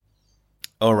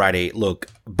Alrighty, look,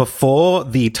 before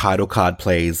the title card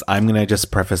plays, I'm going to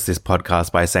just preface this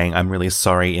podcast by saying I'm really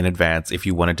sorry in advance if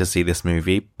you wanted to see this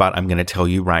movie, but I'm going to tell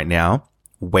you right now,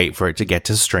 wait for it to get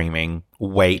to streaming.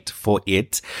 Wait for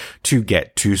it to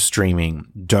get to streaming.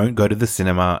 Don't go to the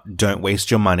cinema. Don't waste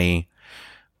your money.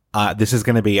 This is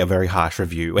going to be a very harsh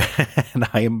review, and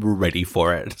I am ready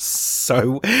for it.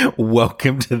 So,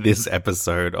 welcome to this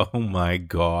episode. Oh my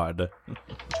God.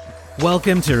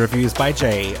 Welcome to Reviews by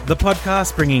Jay, the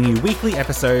podcast bringing you weekly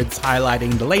episodes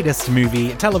highlighting the latest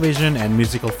movie, television, and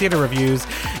musical theatre reviews,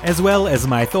 as well as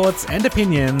my thoughts and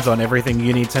opinions on everything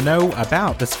you need to know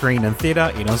about the screen and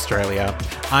theatre in Australia.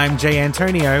 I'm Jay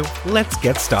Antonio. Let's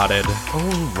get started.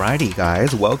 Alrighty,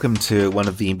 guys. Welcome to one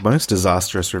of the most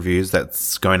disastrous reviews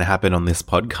that's going to happen on this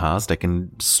podcast. I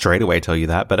can straight away tell you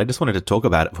that, but I just wanted to talk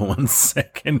about it for 1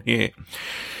 second here.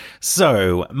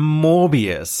 So,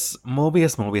 Morbius.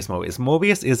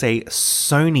 Morbius is a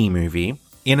Sony movie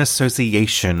in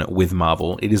association with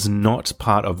Marvel. It is not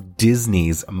part of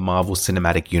Disney's Marvel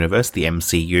Cinematic Universe, the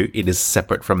MCU. It is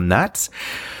separate from that.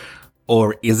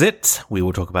 Or is it? We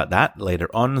will talk about that later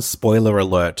on. Spoiler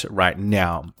alert right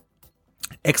now.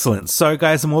 Excellent. So,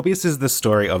 guys, Morbius is the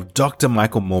story of Dr.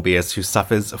 Michael Morbius, who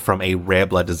suffers from a rare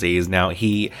blood disease. Now,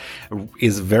 he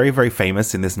is very, very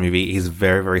famous in this movie. He's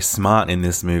very, very smart in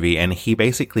this movie, and he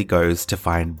basically goes to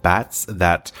find bats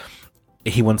that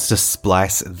he wants to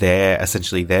splice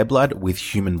essentially their blood with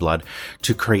human blood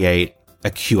to create a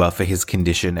cure for his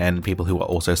condition and people who are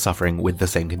also suffering with the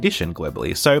same condition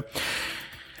globally. So,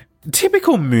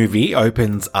 typical movie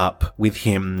opens up with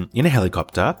him in a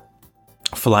helicopter,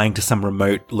 flying to some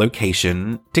remote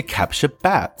location to capture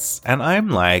bats. And I'm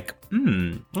like,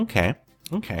 okay.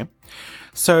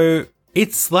 So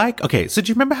it's like, okay, so do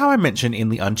you remember how I mentioned in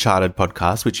the Uncharted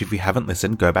podcast, which if you haven't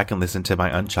listened, go back and listen to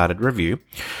my Uncharted review.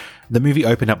 The movie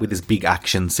opened up with this big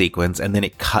action sequence and then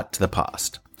it cut to the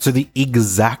past. So the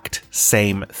exact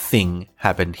same thing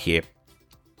happened here,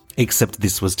 except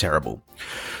this was terrible.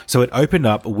 So it opened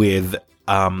up with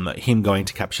him going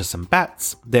to capture some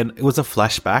bats. Then it was a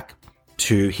flashback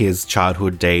to his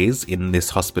childhood days in this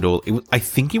hospital. I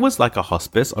think it was like a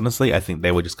hospice, honestly. I think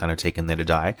they were just kind of taken there to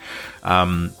die.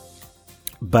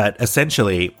 But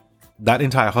essentially, that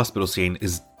entire hospital scene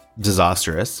is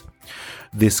disastrous.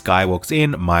 This guy walks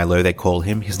in, Milo, they call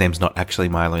him. His name's not actually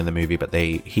Milo in the movie, but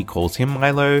he calls him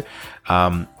Milo.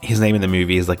 His name in the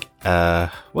movie is like,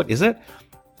 what is it?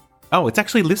 Oh, it's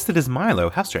actually listed as Milo.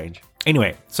 How strange.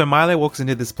 Anyway, so Milo walks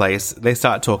into this place. They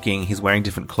start talking. He's wearing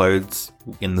different clothes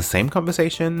in the same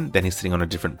conversation. Then he's sitting on a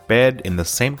different bed in the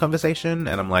same conversation.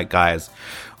 And I'm like, guys,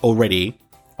 already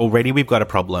we've got a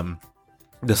problem.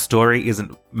 The story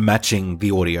isn't matching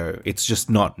the audio. It's just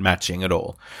not matching at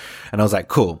all. And I was like,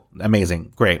 cool,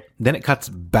 amazing, great. Then it cuts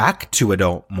back to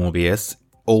adult Morbius,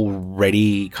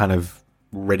 already kind of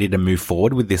ready to move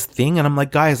forward with this thing. And I'm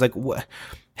like, guys, like, what?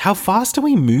 How fast are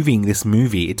we moving this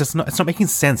movie? It's not making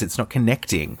sense. It's not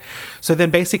connecting. So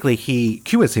then basically he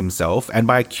cures himself. And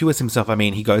by cures himself, I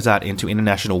mean he goes out into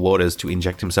international waters to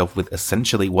inject himself with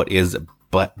essentially what is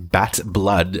bat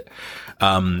blood.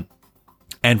 And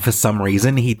for some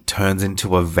reason, he turns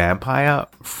into a vampire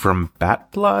from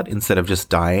bat blood instead of just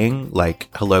dying. Like,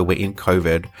 hello, we're in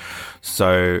COVID.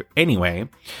 So anyway,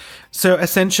 so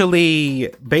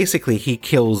essentially, basically, he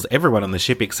kills everyone on the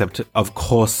ship except, of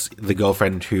course, the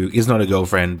girlfriend who is not a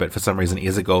girlfriend, but for some reason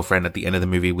is a girlfriend at the end of the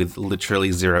movie with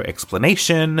literally zero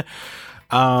explanation.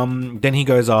 Then he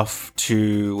goes off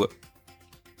to,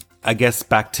 I guess,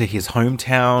 back to his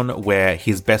hometown where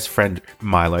his best friend,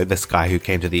 Milo, this guy who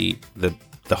came to the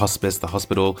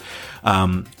hospital,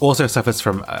 also suffers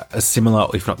from a similar,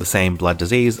 if not the same, blood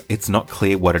disease. It's not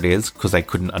clear what it is because I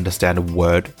couldn't understand a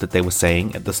word that they were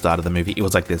saying at the start of the movie. It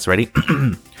was like this, ready?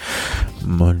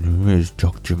 My name is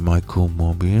Dr. Michael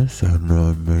Morbius and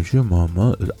I met your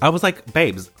mama. I was like,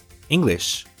 babes,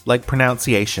 English, like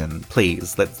pronunciation,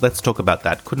 please. Let's talk about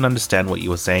that. Couldn't understand what you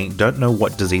were saying. Don't know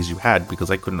what disease you had because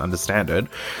I couldn't understand it.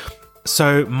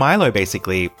 So Milo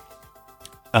basically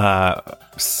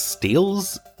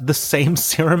steals the same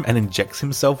serum and injects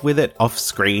himself with it off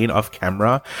screen, off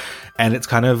camera. And it's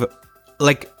kind of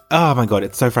like, oh my God,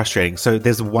 it's so frustrating. So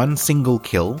there's one single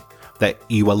kill that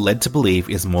you are led to believe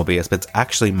is Morbius, but it's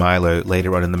actually Milo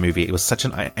later on in the movie. It was such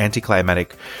an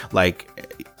anticlimactic, like,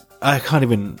 I don't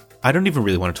even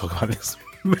really want to talk about this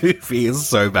movie. It's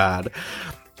so bad.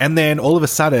 And then all of a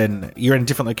sudden, you're in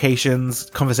different locations.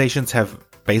 Conversations have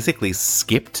basically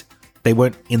skipped. They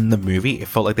weren't in the movie. It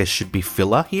felt like there should be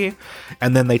filler here.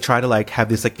 And then they try to like have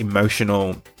this like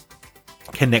emotional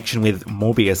connection with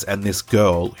Morbius and this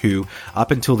girl who up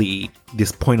until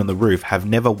this point on the roof have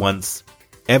never once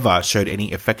ever showed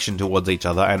any affection towards each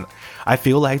other. And I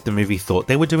feel like the movie thought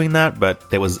they were doing that, but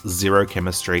there was zero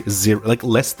chemistry,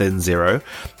 less than zero,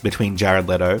 between Jared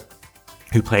Leto,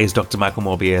 who plays Dr. Michael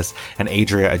Morbius, and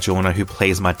Adria Arjona, who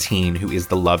plays Martine, who is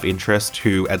the love interest,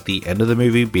 who at the end of the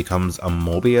movie becomes a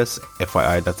Morbius.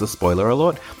 FYI, that's a spoiler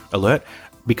alert.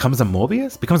 Becomes a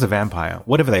Morbius? Becomes a vampire.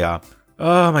 Whatever they are.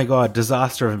 Oh my god,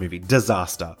 disaster of a movie.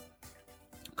 Disaster.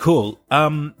 Cool.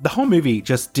 The whole movie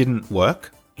just didn't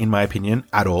work, in my opinion,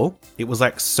 at all. It was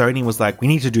like Sony was like, we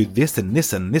need to do this and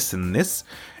this and this and this.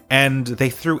 And they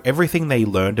threw everything they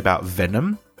learned about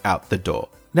Venom out the door.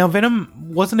 Now, Venom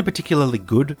wasn't a particularly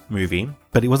good movie,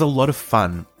 but it was a lot of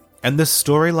fun. And the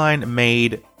storyline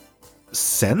made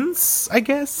sense, I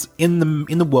guess, in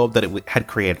the world that it had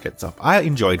created itself. I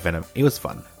enjoyed Venom. It was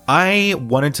fun. I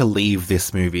wanted to leave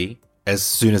this movie as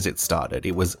soon as it started.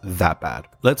 It was that bad.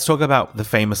 Let's talk about the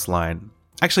famous line.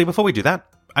 Actually, before we do that,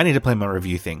 I need to play my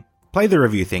review thing. Play the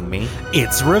review thing, me.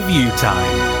 It's review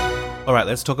time. All right,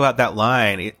 let's talk about that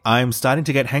line. I'm starting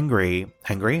to get hungry.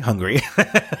 Hungry?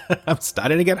 I'm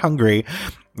starting to get hungry.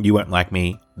 You won't like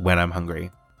me when I'm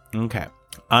hungry. Okay.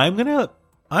 I'm gonna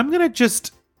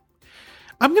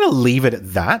leave it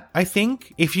at that, I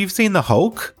think. If you've seen The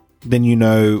Hulk, then you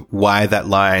know why that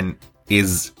line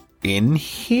is in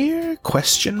here?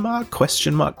 Question mark?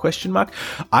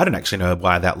 I don't actually know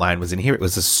why that line was in here. It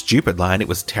was a stupid line. It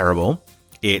was terrible.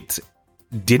 It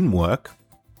didn't work.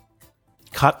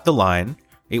 Cut the line.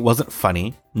 It wasn't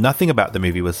funny. Nothing about the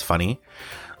movie was funny.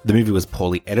 The movie was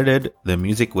poorly edited. The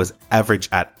music was average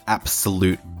at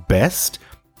absolute best.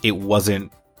 The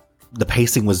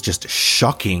pacing was just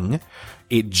shocking.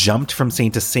 It jumped from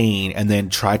scene to scene and then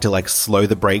tried to like slow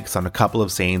the brakes on a couple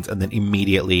of scenes, and then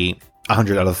immediately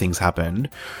 100 other things happened.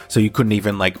 So you couldn't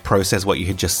even like process what you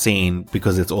had just seen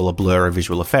because it's all a blur of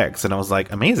visual effects. And I was like,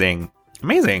 amazing,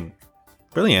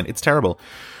 brilliant. It's terrible.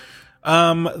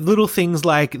 Little things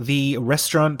like the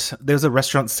restaurant. There's a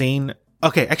restaurant scene.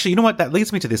 Okay, actually, you know what? That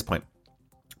leads me to this point.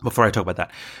 Before I talk about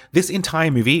that, this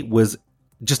entire movie was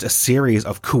just a series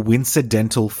of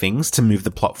coincidental things to move the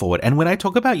plot forward. And when I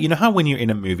talk about, you know how when you're in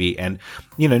a movie and,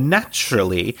 you know,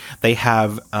 naturally they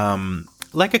have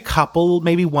like a couple,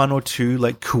 maybe one or two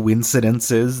like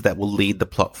coincidences that will lead the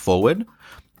plot forward.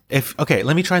 Okay,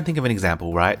 let me try and think of an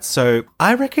example, right? So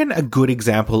I reckon a good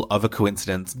example of a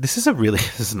coincidence, this is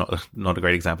not a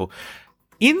great example.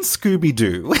 In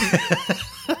Scooby-Doo,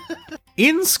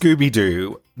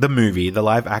 the movie, the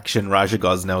live action Raja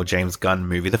Gosnell, James Gunn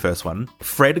movie, the first one,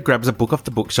 Fred grabs a book off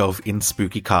the bookshelf in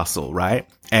Spooky Castle, right?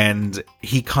 And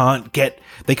they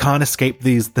can't escape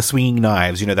the swinging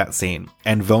knives, you know, that scene.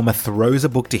 And Velma throws a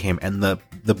book to him and the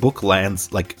book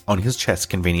lands like on his chest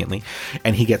conveniently.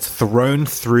 And he gets thrown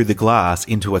through the glass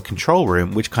into a control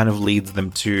room, which kind of leads them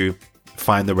to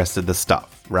find the rest of the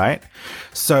stuff, right?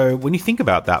 So when you think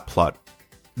about that plot,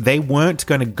 they weren't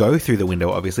going to go through the window,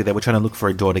 obviously. They were trying to look for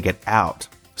a door to get out.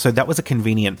 So that was a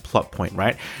convenient plot point,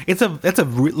 right?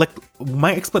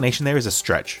 My explanation there is a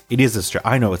stretch. It is a stretch.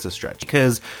 I know it's a stretch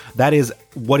because that is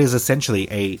what is essentially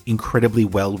a incredibly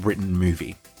well-written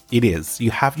movie. It is.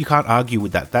 You can't argue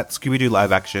with that. That Scooby-Doo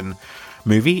live action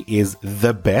movie is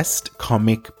the best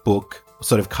comic book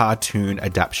sort of cartoon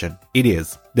adaptation. It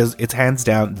is. It's hands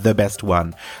down the best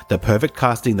one. The perfect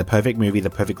casting, the perfect movie, the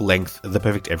perfect length, the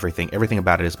perfect everything. Everything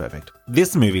about it is perfect.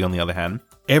 This movie, on the other hand,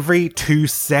 every 2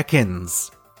 seconds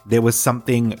there was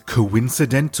something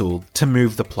coincidental to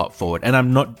move the plot forward. And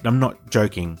I'm not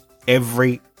joking.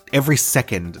 Every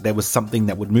second there was something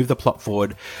that would move the plot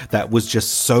forward that was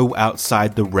just so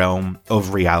outside the realm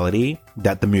of reality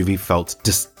that the movie felt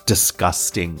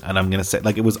disgusting. And I'm going to say,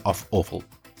 like, it was awful.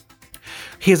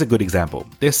 Here's a good example.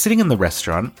 They're sitting in the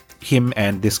restaurant, him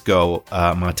and this girl,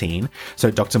 Martine.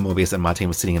 So Dr. Morbius and Martine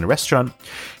were sitting in a restaurant.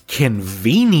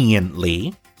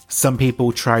 Conveniently, some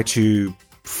people try to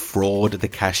fraud the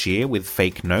cashier with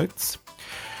fake notes.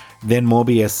 Then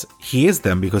Morbius hears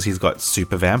them because he's got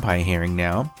super vampire hearing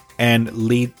now, and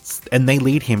they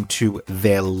lead him to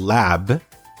their lab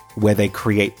where they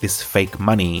create this fake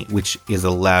money, which is a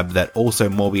lab that also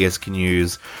Morbius can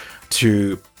use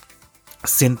to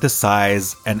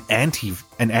synthesize an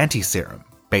anti-serum,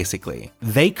 basically.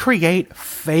 They create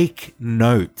fake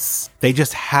notes. They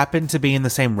just happen to be in the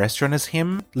same restaurant as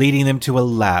him, leading them to a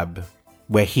lab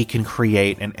where he can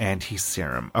create an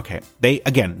anti-serum. Okay,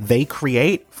 they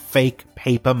create fake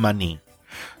paper money.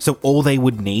 So all they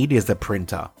would need is a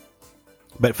printer.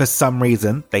 But for some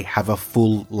reason, they have a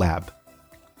full lab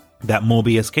that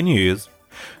Morbius can use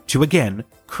to, again,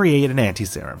 create an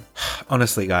anti-serum.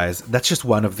 Honestly, guys, that's just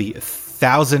one of the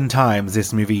 1,000 times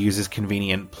this movie uses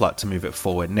convenient plot to move it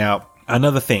forward. Now,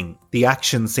 Another thing, the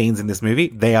action scenes in this movie,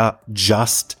 they are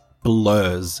just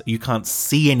blurs. You can't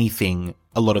see anything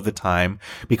a lot of the time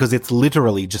because it's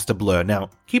literally just a blur. Now,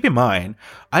 keep in mind,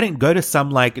 I didn't go to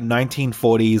some like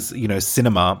 1940s,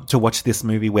 cinema to watch this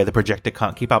movie where the projector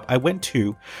can't keep up. I went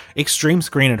to Extreme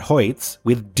Screen at Hoyt's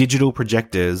with digital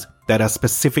projectors that are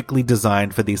specifically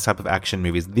designed for these type of action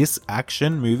movies. This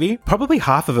action movie, probably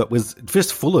half of it was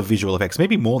just full of visual effects,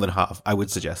 maybe more than half, I would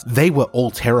suggest. They were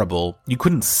all terrible. You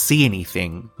couldn't see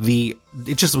anything. It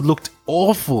just looked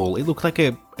awful. It looked like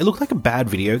a bad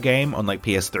video game on like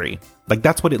PS3. Like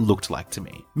that's what it looked like to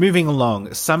me. Moving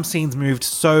along, some scenes moved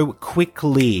so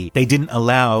quickly. They didn't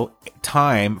allow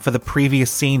time for the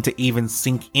previous scene to even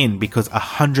sink in because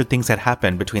 100 things had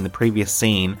happened between the previous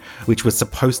scene, which was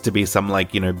supposed to be some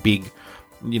like, big,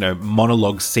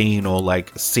 monologue scene or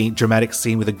like dramatic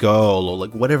scene with a girl or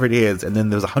like whatever it is. And then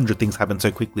there's 100 things happen so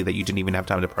quickly that you didn't even have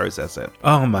time to process it.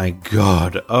 Oh my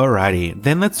God. Alrighty.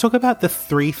 Then let's talk about the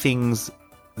 3 things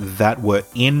that were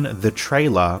in the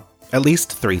trailer. At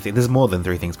least 3 things. There's more than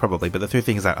 3 things probably, but the 3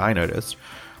 things that I noticed.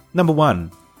 Number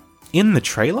 1, in the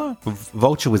trailer,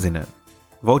 Vulture was in it.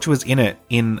 Vulture was in it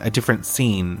in a different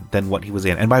scene than what he was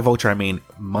in. And by Vulture, I mean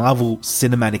Marvel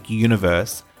Cinematic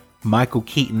Universe. Michael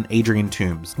Keaton, Adrian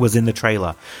Toomes was in the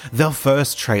trailer. The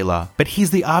first trailer. But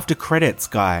he's the after credits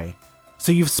guy.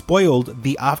 So you've spoiled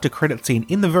the after credits scene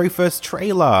in the very first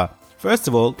trailer. First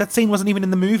of all, that scene wasn't even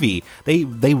in the movie. They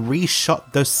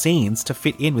reshot those scenes to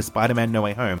fit in with Spider-Man No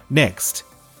Way Home. Next,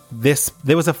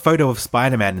 there was a photo of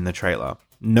Spider-Man in the trailer.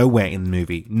 Nowhere in the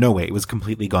movie. Nowhere. It was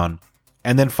completely gone.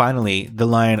 And then finally, the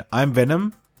line, "I'm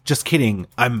Venom? Just kidding.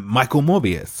 I'm Michael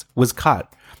Morbius," was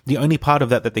cut. The only part of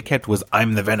that they kept was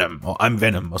 "I'm the Venom" or "I'm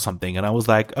Venom" or something. And I was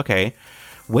like, okay,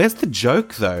 where's the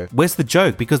joke though? Where's the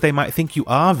joke? Because they might think you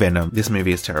are Venom. This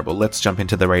movie is terrible. Let's jump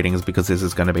into the ratings because this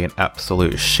is going to be an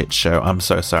absolute shit show. I'm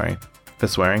so sorry for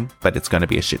swearing, but it's going to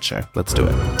be a shit show. Let's do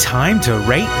it. Time to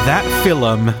rate that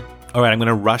film. All right, I'm going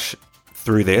to rush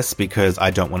through this because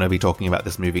I don't want to be talking about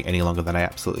this movie any longer than I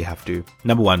absolutely have to.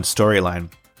 Number 1, storyline.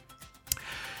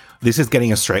 This is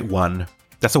getting a straight 1.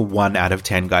 That's a 1 out of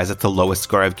 10, guys. That's the lowest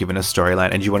score I've given a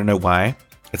storyline. And do you want to know why?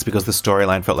 It's because the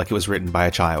storyline felt like it was written by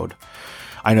a child.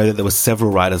 I know that there were several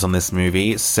writers on this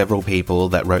movie, several people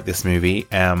that wrote this movie.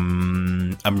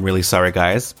 I'm really sorry,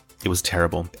 guys. It was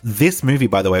terrible. This movie,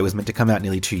 by the way, was meant to come out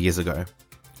nearly 2 years ago.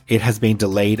 It has been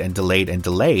delayed and delayed and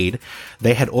delayed.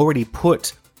 They had already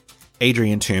put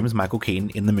Adrian Toomes, Michael Keaton,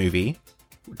 in the movie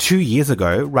 2 years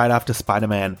ago, right after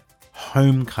Spider-Man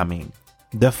Homecoming,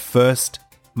 the first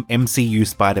MCU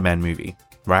Spider-Man movie,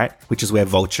 right? Which is where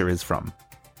Vulture is from.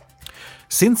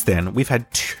 Since then, we've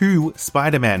had 2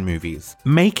 Spider-Man movies.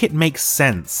 Make it make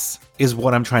sense is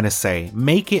what I'm trying to say.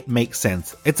 Make it make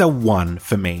sense. It's a 1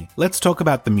 for me. Let's talk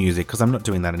about the music because I'm not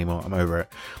doing that anymore. I'm over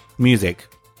it. Music.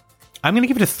 I'm going to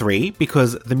give it a 3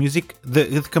 because the music,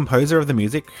 the composer of the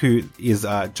music, who is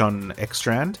John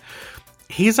Ekstrand,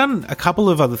 he's done a couple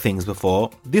of other things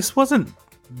before. This wasn't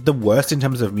the worst in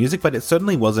terms of music, but it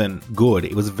certainly wasn't good.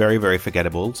 It was very, very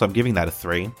forgettable, so I'm giving that a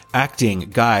 3. Acting,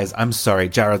 guys, I'm sorry,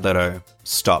 Jared Leto,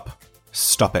 stop.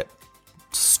 Stop it.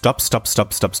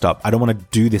 Stop. I don't want to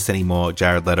do this anymore,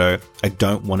 Jared Leto. I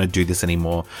don't want to do this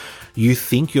anymore. You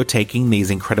think you're taking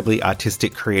these incredibly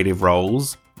artistic, creative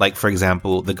roles, like, for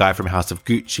example, the guy from House of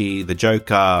Gucci, the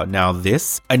Joker, now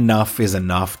this. Enough is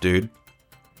enough, dude.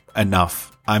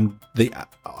 Enough.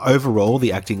 Overall,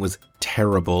 the acting was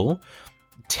terrible.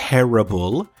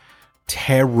 Terrible,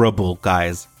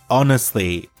 guys.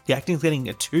 Honestly, the acting's getting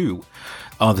a 2.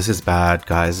 Oh, this is bad,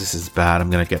 guys. This is bad.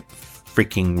 I'm going to get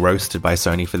freaking roasted by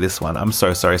Sony for this one. I'm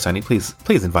so sorry, Sony.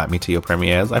 Please invite me to your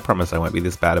premieres. I promise I won't be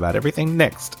this bad about everything.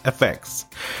 Next, effects.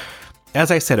 As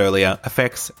I said earlier,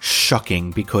 effects,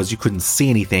 shocking because you couldn't see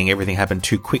anything. Everything happened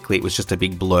too quickly. It was just a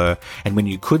big blur. And when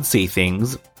you could see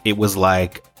things, it was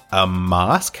like a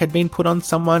mask had been put on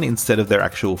someone instead of their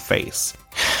actual face.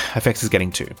 Effects is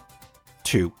getting 2.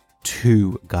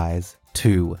 2, guys.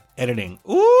 2. Editing.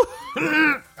 Ooh!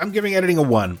 I'm giving editing a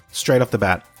 1. Straight off the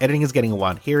bat. Editing is getting a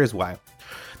 1. Here is why.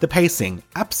 The pacing,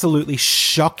 absolutely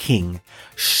shocking.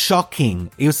 Shocking.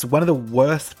 It was one of the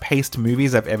worst paced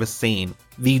movies I've ever seen.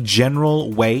 The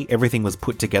general way everything was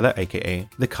put together, aka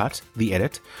the cut, the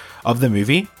edit of the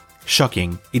movie,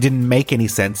 shocking. It didn't make any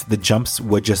sense. The jumps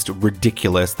were just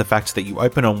ridiculous. The fact that you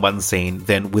open on one scene,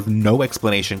 then with no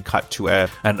explanation cut to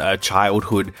a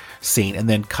childhood scene, and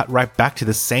then cut right back to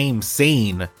the same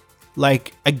scene.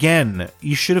 Like, again,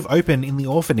 you should have opened in the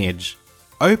orphanage.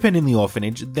 Open in the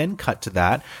orphanage, then cut to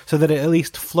that, so that it at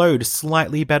least flowed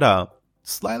slightly better.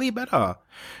 Slightly better.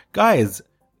 Guys,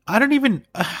 I don't even...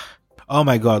 Oh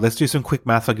my god, let's do some quick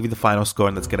math. I'll give you the final score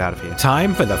and let's get out of here.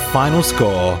 Time for the final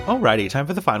score. Alrighty, time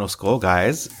for the final score,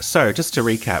 guys. So, just to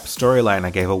recap, storyline I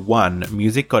gave a 1,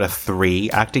 music got a 3,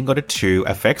 acting got a 2,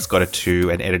 effects got a 2,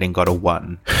 and editing got a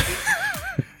 1.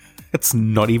 It's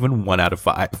not even 1 out of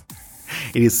 5.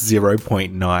 It is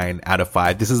 0.9 out of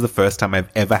 5. This is the first time I've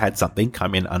ever had something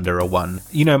come in under a 1.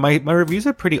 You know, my reviews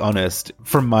are pretty honest,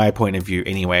 from my point of view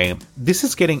anyway. This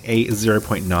is getting a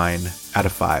 0.9 out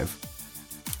of 5.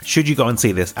 Should you go and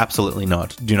see this? Absolutely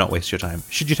not. Do not waste your time.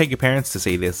 Should you take your parents to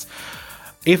see this?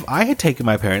 If I had taken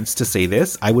my parents to see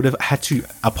this, I would have had to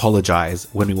apologize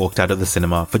when we walked out of the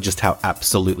cinema for just how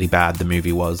absolutely bad the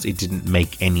movie was. It didn't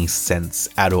make any sense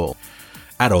at all.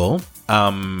 At all.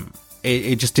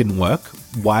 It just didn't work.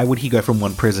 Why would he go from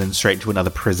one prison straight to another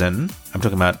prison? I'm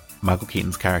talking about Michael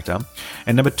Keaton's character.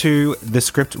 And number 2, the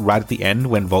script right at the end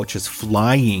when Vulture's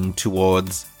flying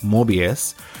towards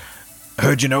Morbius.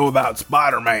 Heard you know about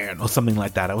Spider-Man or something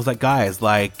like that. I was like, guys,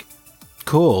 like,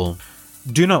 cool.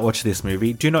 Do not watch this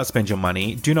movie. Do not spend your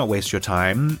money. Do not waste your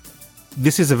time.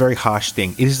 This is a very harsh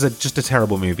thing. It is just a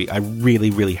terrible movie. I really,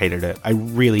 really hated it. I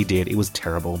really did. It was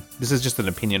terrible. This is just an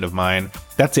opinion of mine.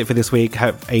 That's it for this week.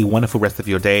 Have a wonderful rest of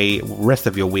your day, rest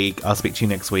of your week. I'll speak to you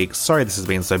next week. Sorry this has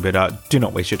been so bitter. Do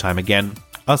not waste your time again.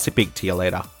 I'll speak to you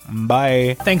later.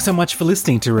 Bye. Thanks so much for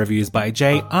listening to Reviews by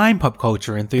Jay. I'm pop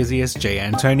culture enthusiast Jay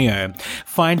Antonio.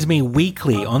 Find me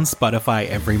weekly on Spotify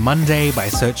every Monday by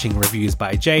searching Reviews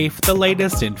by Jay for the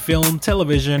latest in film,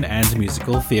 television, and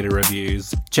musical theatre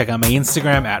reviews. Check out my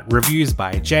Instagram at Reviews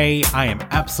by Jay. I am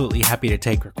absolutely happy to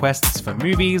take requests for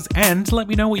movies and let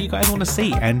me know what you guys want to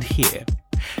see and hear.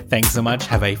 Thanks so much.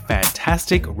 Have a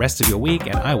fantastic rest of your week,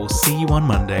 and I will see you on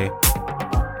Monday.